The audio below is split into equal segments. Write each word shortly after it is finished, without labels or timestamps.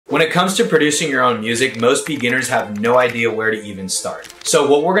When it comes to producing your own music, most beginners have no idea where to even start. So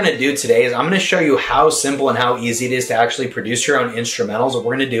what we're gonna do today is I'm gonna show you how simple and how easy it is to actually produce your own instrumentals. And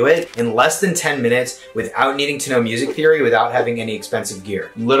we're gonna do it in less than 10 minutes without needing to know music theory, without having any expensive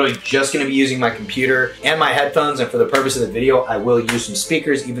gear. I'm literally just gonna be using my computer and my headphones, and for the purpose of the video, I will use some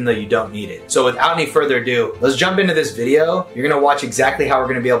speakers even though you don't need it. So without any further ado, let's jump into this video. You're gonna watch exactly how we're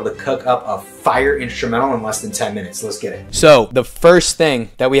gonna be able to cook up a fire instrumental in less than 10 minutes. Let's get it. So the first thing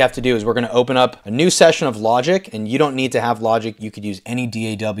that we have to do is we're gonna open up a new session of Logic, and you don't need to have Logic. You could use any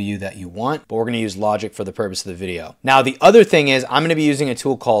DAW that you want, but we're gonna use Logic for the purpose of the video. Now, the other thing is I'm gonna be using a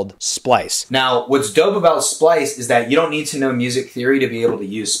tool called Splice. Now, what's dope about Splice is that you don't need to know music theory to be able to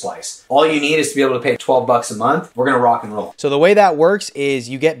use Splice. All you need is to be able to pay 12 bucks a month. We're gonna rock and roll. So the way that works is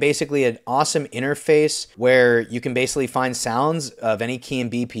you get basically an awesome interface where you can basically find sounds of any key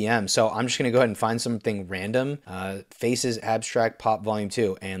and BPM. So I'm just gonna go ahead and find something random, Faces Abstract Pop Volume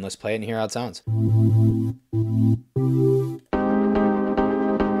 2, and let's play it and hear how it sounds.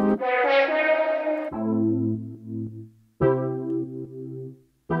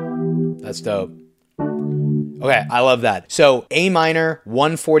 That's dope. Okay, I love that. So A minor,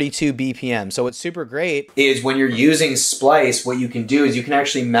 142 BPM. So what's super great is when you're using Splice, what you can do is you can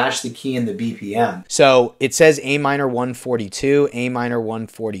actually match the key and the BPM. So it says A minor 142, A minor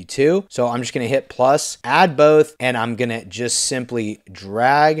 142. So I'm just gonna hit plus, add both, and I'm gonna just simply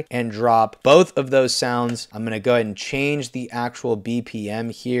drag and drop both of those sounds. I'm gonna go ahead and change the actual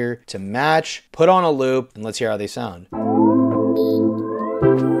BPM here to match, put on a loop, and let's hear how they sound.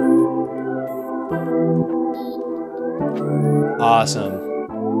 Awesome.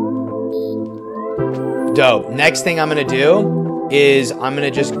 Dope. Next thing I'm gonna do is I'm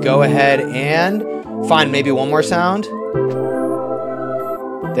gonna just go ahead and find maybe one more sound.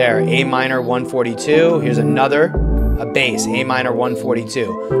 There, A minor 142. Here's another, a bass, A minor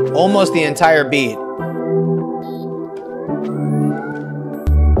 142. Almost the entire beat.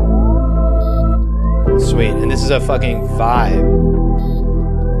 Sweet, and this is a fucking vibe.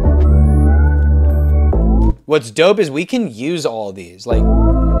 What's dope is we can use all of these, like,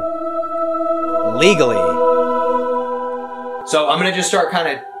 legally. So I'm gonna just start kind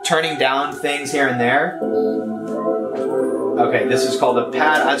of turning down things here and there. Okay, this is called a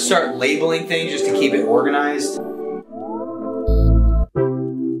pad. I'd start labeling things just to keep it organized.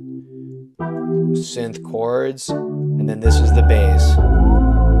 Synth chords, and then this is the bass.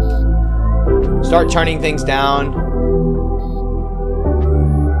 Start turning things down.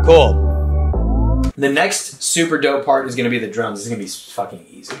 Cool. The next super dope part is gonna be the drums. This is gonna be fucking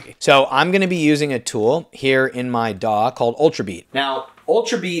easy. So I'm gonna be using a tool here in my DAW called Ultrabeat. Now,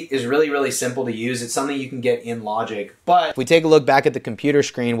 Ultrabeat is really, really simple to use. It's something you can get in Logic, but if we take a look back at the computer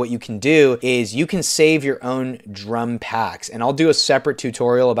screen, what you can do is you can save your own drum packs, and I'll do a separate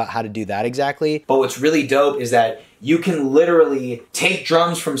tutorial about how to do that exactly. But what's really dope is that you can literally take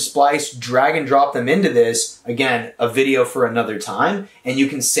drums from Splice, drag and drop them into this, again, a video for another time, and you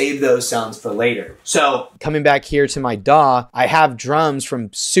can save those sounds for later. So coming back here to my DAW, I have drums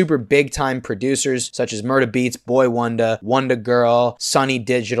from super big time producers such as Murda Beats, Boy Wonder, Wonder Girl, Sunny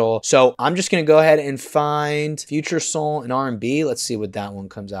Digital. So I'm just gonna go ahead and find Future Soul and R&B. Let's see what that one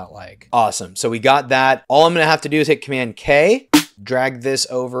comes out like. Awesome, so we got that. All I'm gonna have to do is hit Command K, drag this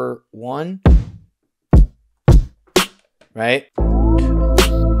over one, right?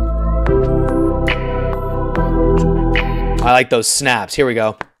 I like those snaps. Here we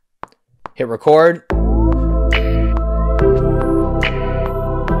go. Hit record.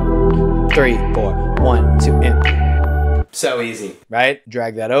 3, 4, 1, 2, and so easy, right?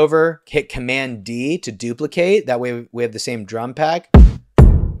 Drag that over, hit Command D to duplicate. That way we have the same drum pack.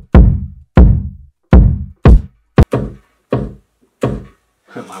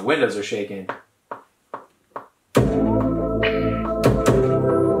 My windows are shaking.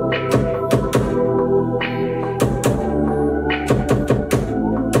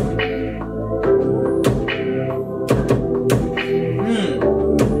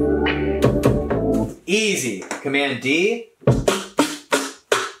 Easy. Command D.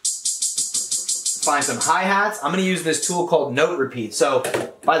 Find some hi-hats. I'm gonna use this tool called Note Repeat. So,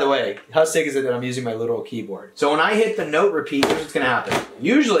 by the way, how sick is it that I'm using my literal keyboard? So when I hit the Note Repeat, here's what's gonna happen.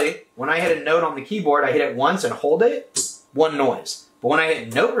 Usually, when I hit a note on the keyboard, I hit it once and hold it, one noise. But when I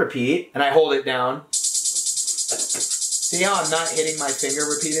hit Note Repeat and I hold it down, see how I'm not hitting my finger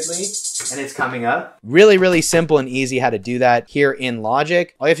repeatedly and it's coming up? Really, really simple and easy how to do that here in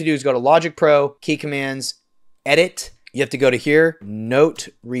Logic. All you have to do is go to Logic Pro, key commands, edit. You have to go to here, Note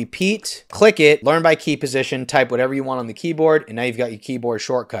Repeat, click it, learn by key position, type whatever you want on the keyboard, and now you've got your keyboard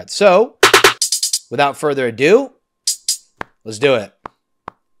shortcut. So, without further ado, let's do it.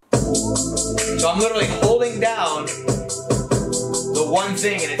 So I'm literally holding down the one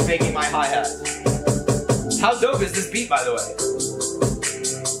thing and it's making my hi-hat. How dope is this beat, by the way?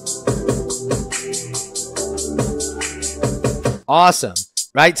 Awesome,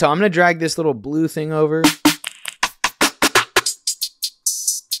 right? So I'm gonna drag this little blue thing over.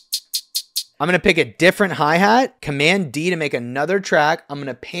 I'm gonna pick a different hi-hat, Command D to make another track. I'm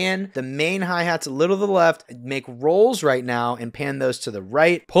gonna pan the main hi-hats a little to the left, make rolls right now, and pan those to the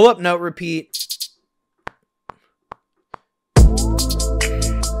right. Pull up note repeat.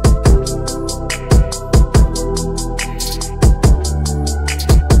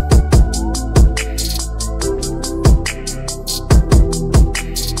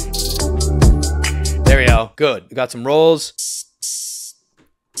 There we go, good. We got some rolls.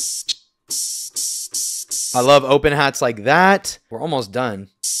 I love open hats like that. We're almost done.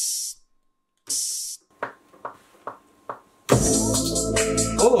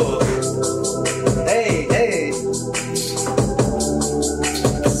 Oh, hey, hey.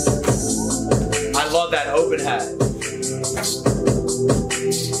 I love that open hat.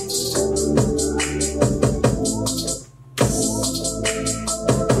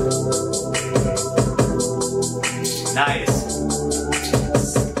 Nice.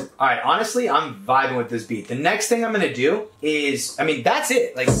 All right, honestly, I'm vibing with this beat. The next thing I'm gonna do is, I mean, that's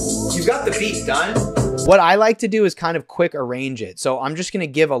it. Like, you've got the beat done. What I like to do is kind of quick arrange it. So I'm just gonna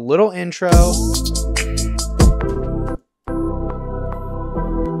give a little intro.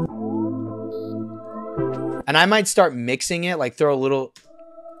 And I might start mixing it, like throw a little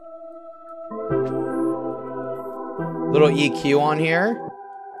EQ on here.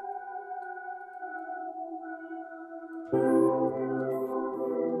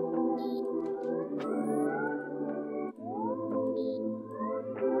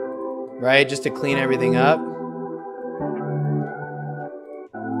 Right, just to clean everything up.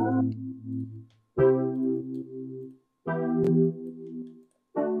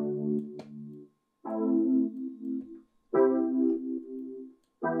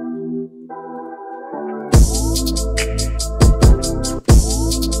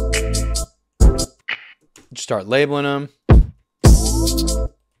 Just start labeling them.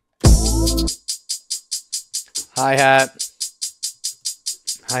 Hi-hat.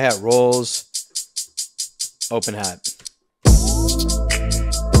 Hi-hat rolls, open hat.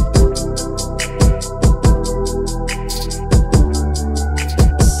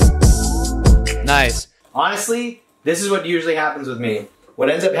 Nice. Honestly, this is what usually happens with me. What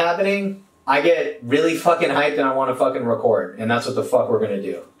ends up happening, I get really fucking hyped and I want to fucking record. And that's what the fuck we're gonna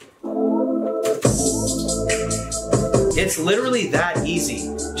do. It's literally that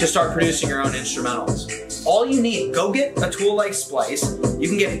easy to start producing your own instrumentals. All you need, go get a tool like Splice. You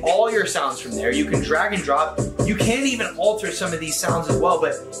can get all your sounds from there. You can drag and drop. You can even alter some of these sounds as well,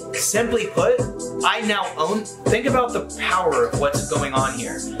 but simply put, I now own, think about the power of what's going on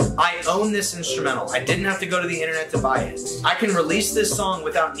here. I own this instrumental. I didn't have to go to the internet to buy it. I can release this song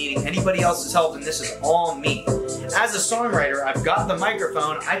without needing anybody else's help, and this is all me. As a songwriter, I've got the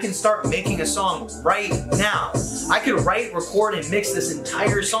microphone. I can start making a song right now. I could write, record, and mix this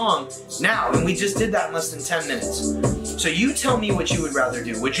entire song now, and we just did that in less than 10 minutes. So you tell me what you would rather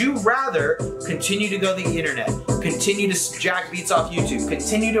do. Would you rather continue to go to the internet, continue to jack beats off YouTube,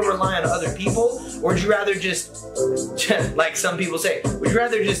 continue to rely on other people, or would you rather just, like some people say, would you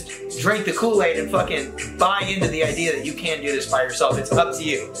rather just drink the Kool-Aid and fucking buy into the idea that you can do this by yourself? It's up to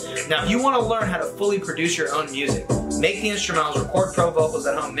you. Now, if you want to learn how to fully produce your own music, make the instrumentals, record pro vocals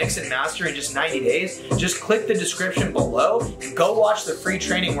at home, mix and master in just 90 days, just click the description below and go watch the free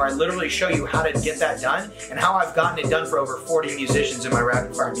training where I literally show you how to get that done and how I've gotten it done for over 40 musicians in my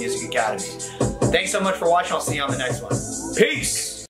Rapid Fire Music Academy. Thanks so much for watching. I'll see you on the next one. Peace!